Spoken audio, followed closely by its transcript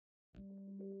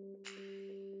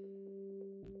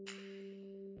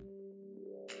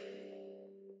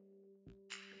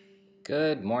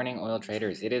Good morning, oil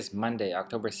traders. It is Monday,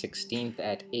 October 16th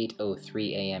at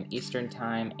 8:03 a.m. Eastern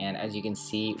Time, and as you can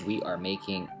see, we are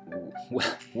making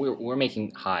we're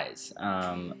making highs.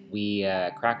 We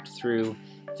cracked through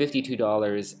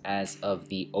 $52 as of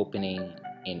the opening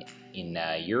in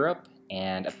Europe,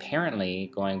 and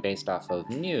apparently, going based off of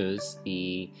news,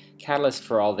 the catalyst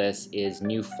for all this is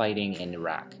new fighting in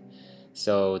Iraq.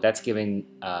 So that's giving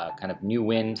kind of new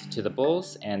wind to the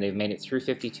bulls, and they've made it through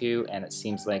 52, and it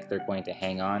seems like they're going to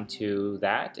hang on to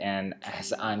that. And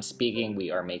as I'm speaking,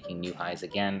 we are making new highs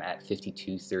again at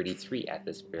 52.33 at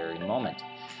this very moment.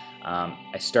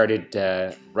 I started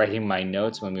writing my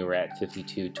notes when we were at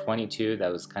 52.22.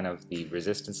 That was kind of the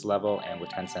resistance level, and we're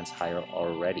 10 cents higher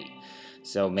already.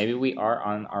 So maybe we are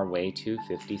on our way to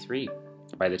 53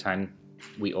 by the time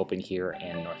we open here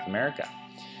in North America.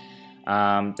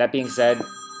 That being said,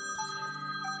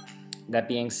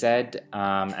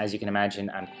 as you can imagine,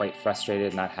 I'm quite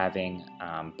frustrated not having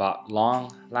bought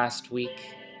long last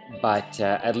week, but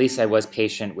at least I was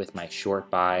patient with my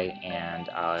short buy, and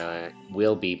I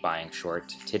will be buying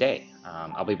short today.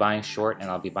 I'll be buying short, and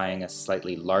I'll be buying a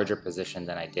slightly larger position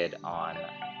than I did on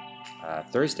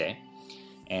Thursday.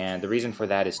 And the reason for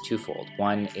that is twofold.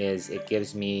 One is it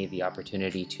gives me the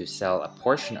opportunity to sell a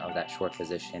portion of that short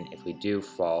position if we do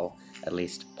fall at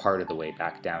least part of the way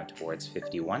back down towards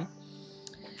 51,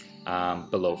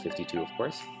 below 52 of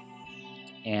course.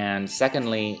 And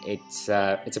secondly, it's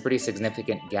a pretty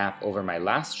significant gap over my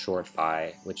last short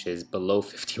buy, which is below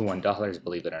 $51,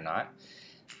 believe it or not.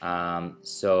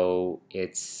 So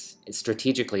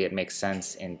strategically it makes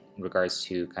sense in regards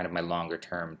to kind of my longer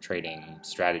term trading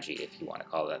strategy, if you want to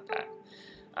call it that.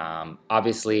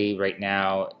 Obviously right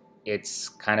now it's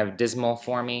kind of dismal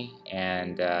for me,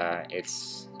 and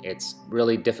it's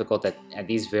really difficult at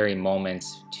these very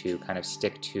moments to kind of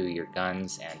stick to your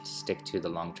guns and stick to the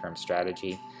long-term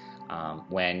strategy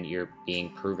when you're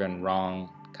being proven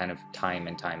wrong kind of time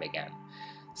and time again.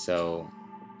 So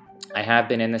I have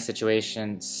been in this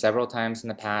situation several times in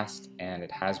the past, and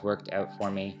it has worked out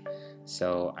for me.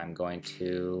 So I'm going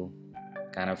to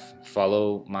kind of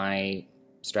follow my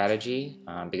strategy,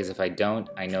 because if I don't,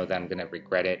 I know that I'm going to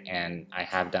regret it, and I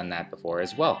have done that before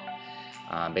as well.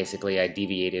 Basically, I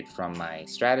deviated from my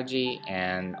strategy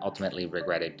and ultimately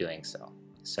regretted doing so.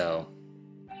 So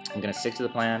I'm going to stick to the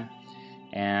plan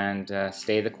and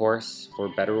stay the course for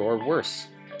better or worse.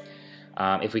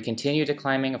 If we continue to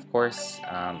climbing, of course,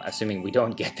 assuming we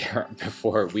don't get there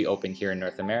before we open here in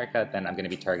North America, then I'm going to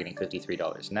be targeting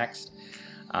 $53 next.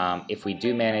 If we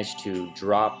do manage to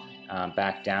drop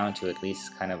back down to at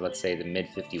least kind of, let's say, the mid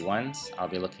 51s, I'll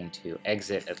be looking to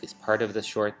exit at least part of the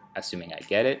short, assuming I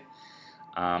get it,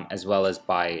 as well as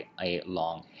buy a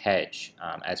long hedge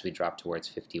as we drop towards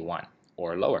 51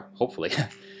 or lower, hopefully.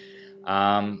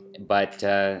 But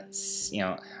you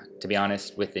know, to be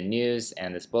honest, with the news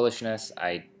and this bullishness,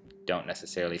 I don't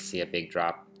necessarily see a big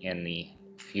drop in the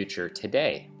future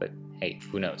today, but hey,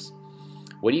 who knows?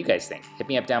 What do you guys think? Hit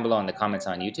me up down below in the comments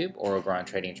on YouTube or over on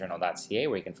TradingJournal.ca,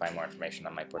 where you can find more information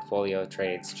on my portfolio,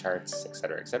 trades, charts,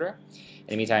 etc., etc. In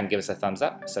the meantime, give us a thumbs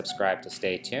up, subscribe to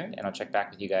stay tuned, and I'll check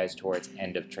back with you guys towards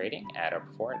end of trading at or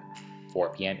before 4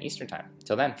 p.m. Eastern Time.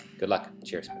 Till then, good luck.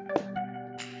 Cheers.